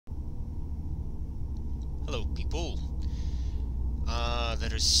Hello people.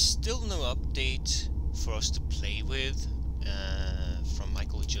 There is still no update for us to play with from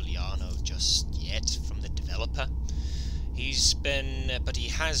Michael Juliano just yet, from the developer. He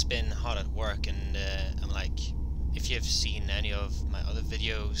has been hard at work, and I'm like, if you've seen any of my other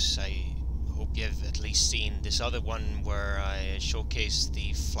videos, I hope you've at least seen this other one where I showcase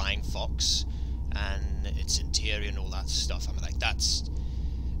the flying fox and its interior and all that stuff.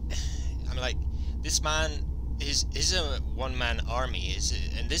 This man is a one-man army,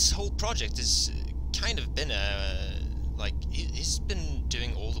 and this whole project has kind of been he's been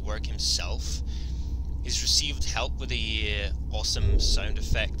doing all the work himself. He's received help with the awesome sound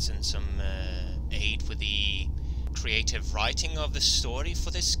effects and some aid with the creative writing of the story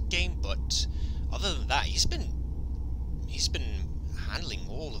for this game, but other than that, he's been handling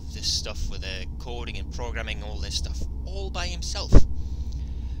all of this stuff with coding and programming, all this stuff all by himself.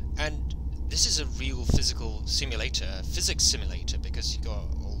 And this is a real physics simulator, because you got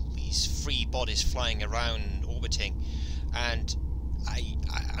all these free bodies flying around, orbiting, and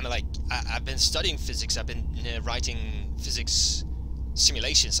I've been studying physics. I've been writing physics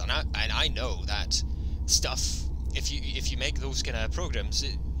simulations, and I know that stuff. If you make those kind of programs,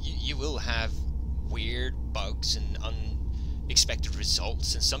 you will have weird bugs and unexpected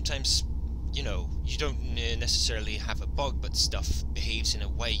results, and sometimes, you know, you don't necessarily have a bug, but stuff behaves in a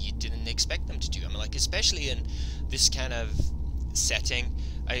way you didn't expect them to do. Especially in this kind of setting.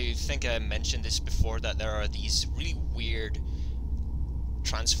 I think I mentioned this before, that there are these really weird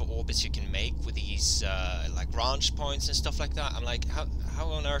transfer orbits you can make with these like range points and stuff like that. I'm like, how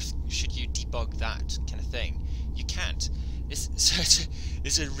on earth should you debug that kind of thing? You can't. It's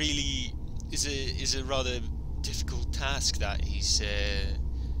a rather difficult task that he's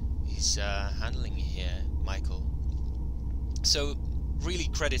handling here, Michael. So really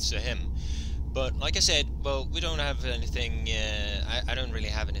credits to him. But like I said, well, we don't have anything. I don't really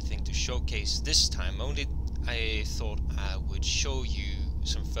have anything to showcase this time. Only I thought I would show you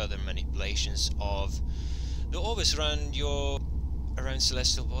some further manipulations of the orbits around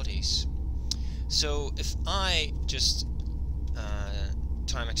celestial bodies. So if I just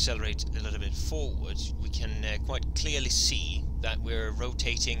time accelerate a little bit forward, we can quite clearly see that we're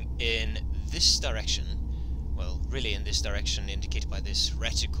rotating in this direction. Well, really in this direction indicated by this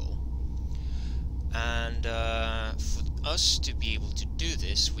reticle. And for us to be able to do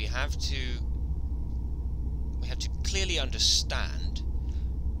this, we have to clearly understand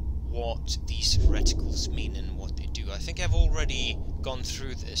what these reticles mean and what they do. I think I've already gone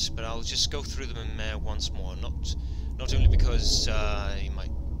through this, but I'll just go through them once more. Not only because you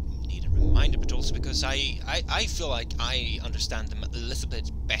might need a reminder, but also because I feel like I understand them a little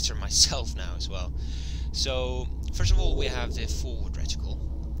bit better myself now as well. So first of all, we have the forward reticle.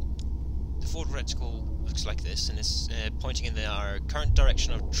 The forward reticle looks like this, and it's pointing in our current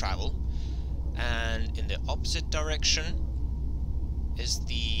direction of travel, and in the opposite direction is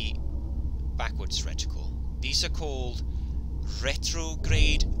the backwards reticle. These are called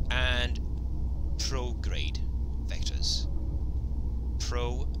retrograde and prograde vectors.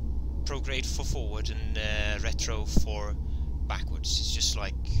 Prograde for forward and retro for backwards. It's just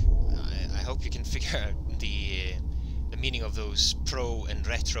like, I hope you can figure out the meaning of those pro and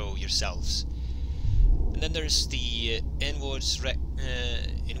retro yourselves. And then there's the inward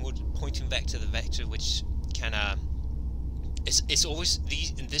pointing vector, the vector which kinda it's always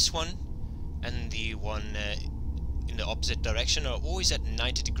in this one and the one in the opposite direction are always at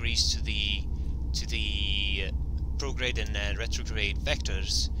 90 degrees to the prograde and retrograde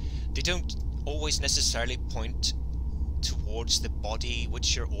vectors. They don't always necessarily point towards the body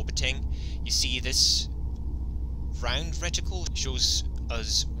which you're orbiting. You see, this round reticle shows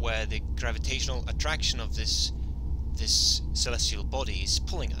us where the gravitational attraction of this celestial body is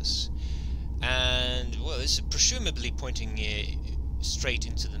pulling us, and well, it's presumably pointing straight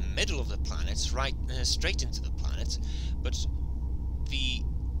into the middle of the planet, right, straight into the planet. But the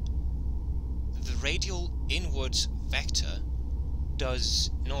radial inwards vector does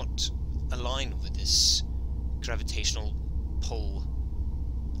not align with this gravitational pull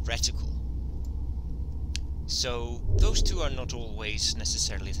reticle. So those two are not always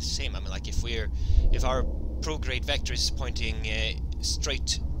necessarily the same. If our prograde vector is pointing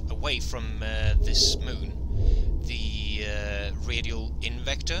straight away from this moon, the radial in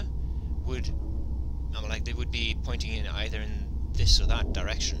vector would, they would be pointing in either in this or that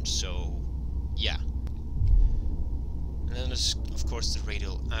direction. So yeah. And then there's of course the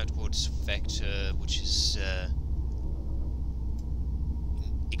radial outwards vector, which is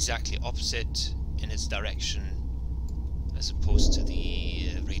exactly opposite in its direction as opposed to the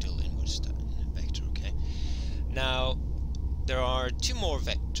radial inwards vector. Okay, Now, there are two more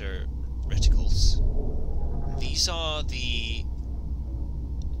vector reticles. These are the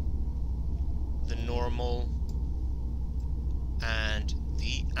normal and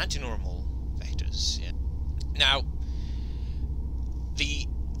the anti-normal vectors. Yeah. Now, the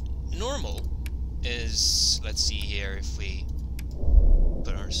normal is, let's see here, if we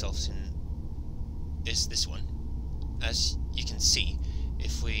put ourselves in, is this one. As you can see,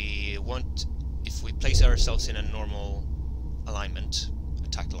 if we place ourselves in a normal alignment,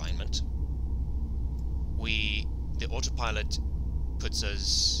 attack alignment, the autopilot makes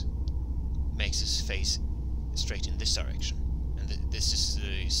us face straight in this direction. And this is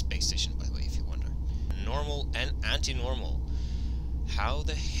the space station, by the way, if you wonder. Normal and anti-normal. How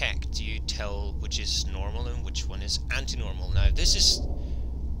the heck do you tell which is normal and which one is anti-normal? Now, this is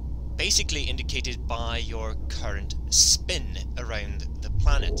basically indicated by your current spin around the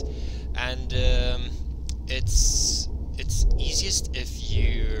planet, and it's easiest if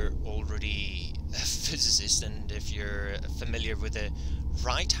you're already a physicist and if you're familiar with the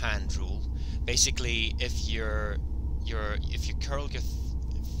right hand rule. Basically, if you curl your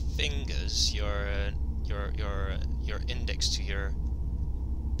fingers, your index to your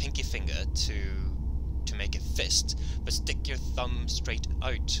pinky finger to make a fist, but stick your thumb straight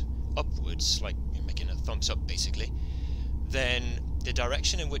out upwards, like you're making a thumbs up basically, then the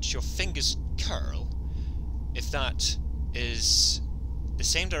direction in which your fingers curl, if that is the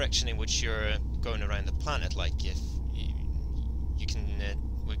same direction in which you're going around the planet, like if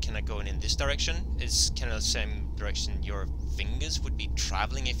we're kind of going in this direction, is kind of the same direction your fingers would be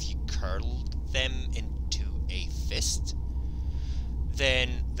traveling if you curled them into a fist,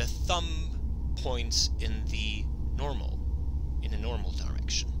 then the thumb points in the normal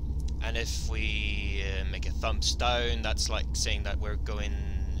direction. And if we make a thumbs down, that's like saying that we're going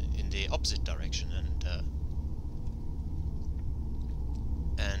in the opposite direction,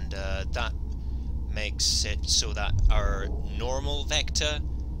 and that makes it so that our normal vector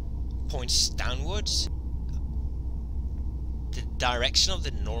points downwards. The direction of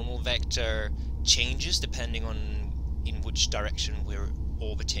the normal vector changes depending on in which direction we're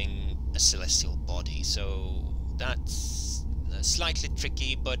orbiting a celestial body, so that's slightly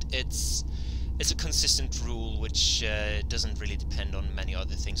tricky, but it's a consistent rule which doesn't really depend on many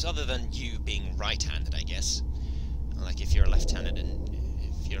other things other than you being right-handed, I guess. Like if you're left-handed, and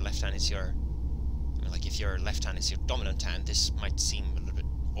if your left hand is your dominant hand, this might seem a little bit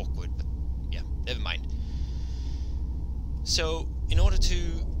awkward, but yeah, never mind. So in order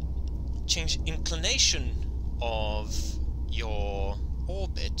to change inclination of your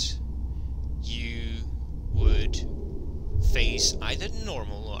orbit, you would face either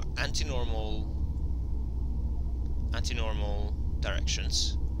normal or anti-normal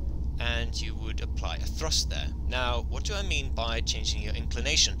directions, and you would apply a thrust there. Now, what do I mean by changing your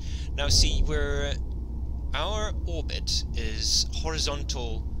inclination? Now, see, our orbit is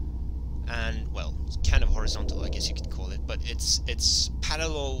horizontal, and, well, kind of horizontal, I guess you could call it, but it's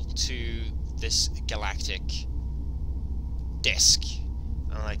parallel to this galactic disk,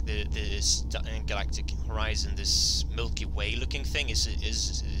 like this galactic horizon. This Milky Way looking thing is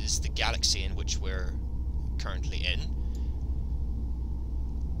the galaxy in which we're currently in.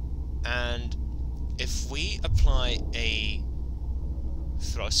 And if we apply a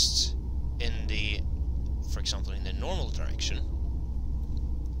thrust in for example, in the normal direction,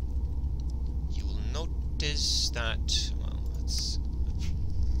 you will notice that, well,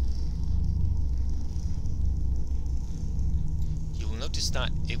 you will notice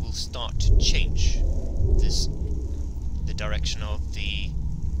that it will start to change the direction of the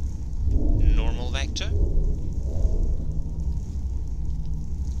normal vector.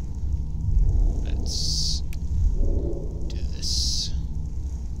 Let's do this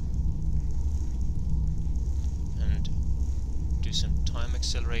and do some time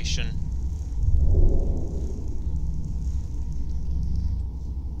acceleration.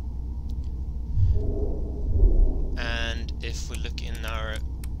 And if we look in our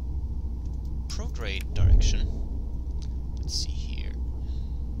prograde direction, let's see here.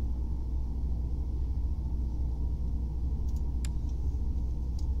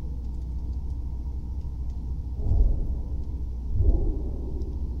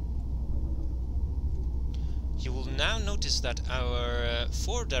 You will now notice that our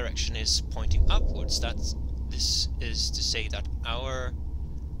forward direction is pointing upwards. This is to say that our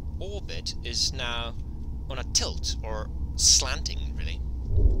orbit is now on a tilt, or slanting, really.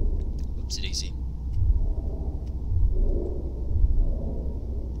 Oopsie daisy.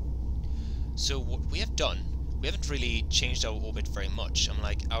 So what we have done, we haven't really changed our orbit very much.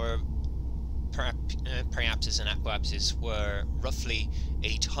 Our periapsis and apoapsis were roughly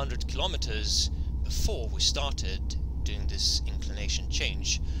 800 kilometers before we started doing this inclination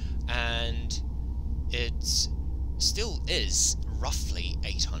change, and it still is roughly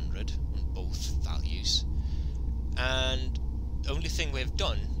 800 on both values. And the only thing we've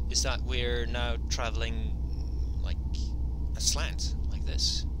done is that we're now traveling like a slant, like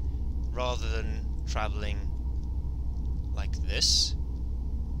this, rather than traveling like this,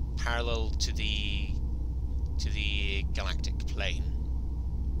 parallel to the galactic plane,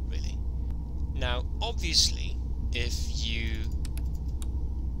 really. Now, obviously, if you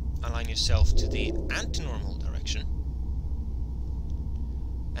align yourself to the antinormal direction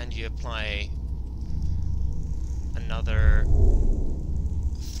and you apply another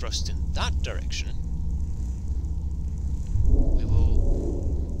thrust in that direction, we will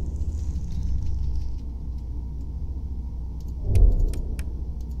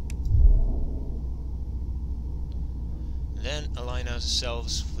then align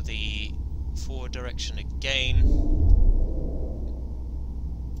ourselves with the forward direction again.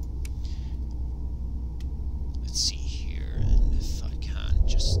 Let's see here, and if I can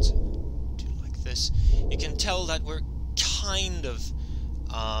just do like this, you can tell that we're kind of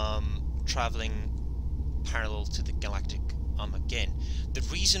traveling parallel to the galactic again. The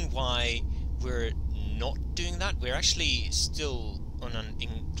reason why we're not doing that, we're actually still on an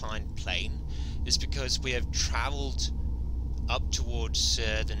inclined plane, is because we have traveled up towards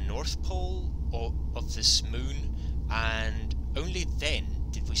the North Pole of this moon, and only then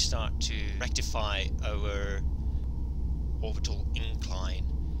did we start to rectify our orbital incline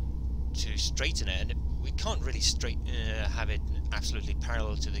to straighten it. And we can't really have it absolutely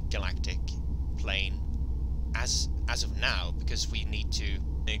parallel to the galactic plane as of now, because we need to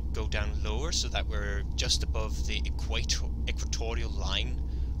go down lower so that we're just above the equatorial line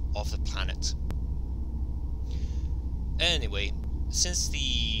of the planet. Anyway, since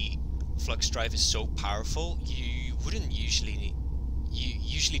the flux drive is so powerful, you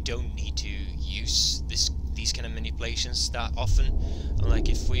usually don't need to use these kind of manipulations that often. Like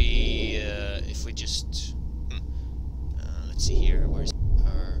if we just let's see here, where's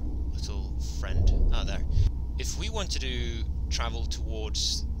our little friend? Ah, there. If we wanted to travel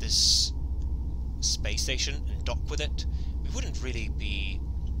towards this space station and dock with it, we wouldn't really be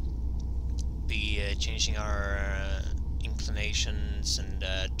changing our inclinations and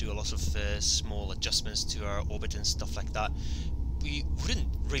do a lot of small adjustments to our orbit and stuff like that. We wouldn't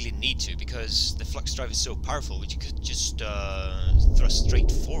really need to, because the flux drive is so powerful. We could just thrust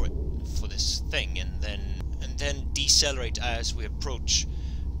straight forward for this thing, and then decelerate as we approach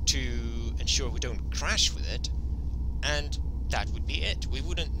to ensure we don't crash with it, and that would be it. We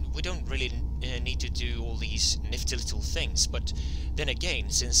don't really need to do all these nifty little things. But then again,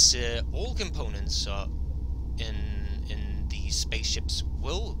 since all components in these spaceships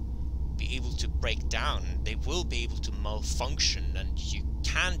will be able to break down, they will be able to malfunction, and you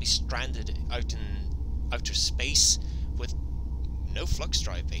can be stranded out in outer space with no flux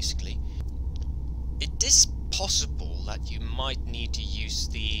drive, basically. It is possible that you might need to use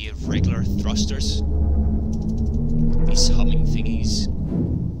the regular thrusters, these humming thingies,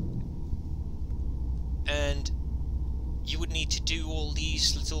 and you would need to do all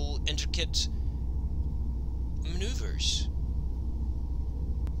these little intricate maneuvers.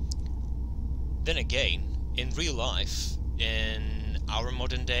 Then again, in real life, in our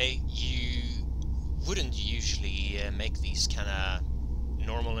modern day, you wouldn't usually make these kind of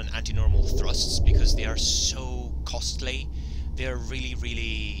normal and anti-normal thrusts, because they are so costly. They are really,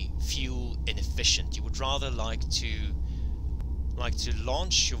 really fuel inefficient. You would rather like to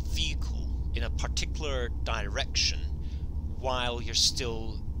launch your vehicle in a particular direction while you're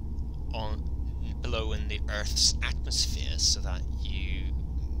still below in the Earth's atmosphere, so that you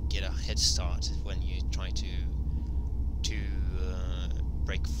get a head start when you try to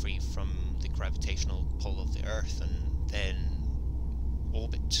break free from the gravitational pull of the Earth and then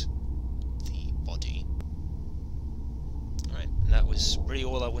orbit the body. Alright, and that was really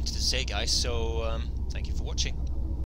all I wanted to say, guys, so thank you for watching.